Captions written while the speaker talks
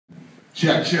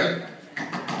Check, check.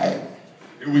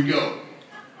 Here we go.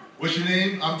 What's your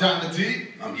name? I'm Dr. T.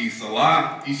 I'm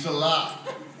Isala. Isala.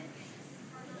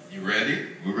 You ready?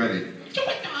 We're ready.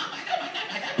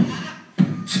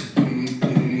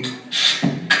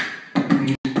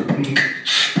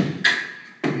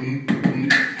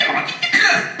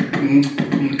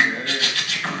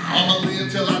 I'ma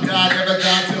live till I die, never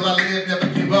die till I live, never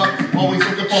give up. Always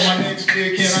looking for my next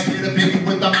year. Can I get a penny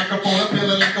with the microphone? I'm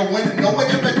feeling like a winner. No one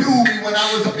ever knew me when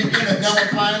I was a beginner. Now I'm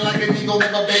flying like an eagle,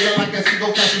 never begging like a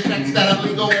seagull, catching tracks that are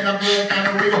legal, and I'm feeling kind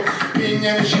of real. Being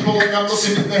and sheeple, and I'm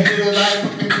looking in the head, I'm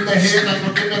looking in the head, like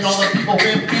forgiving all the people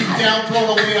been beat down, thrown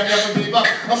away. I never gave up.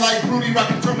 I'm like Rudy,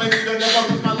 rockin' Terminator, never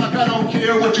lose my luck. I don't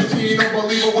care what you see, don't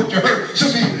believe or what you heard. To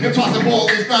me, impossible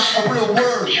is not a real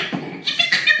word.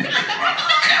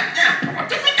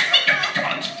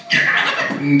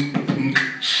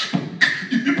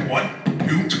 One,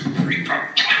 two, three, four.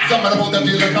 Some of the old that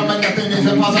feel like nothing is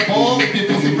impossible. If you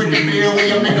see freaking fear, will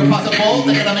you make it possible?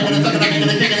 They're gonna make it, sucking, I'm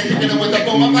making it, kicking it with a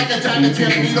boom. I'm like a diamond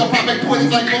tip, needle popping quiz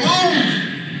like balloons.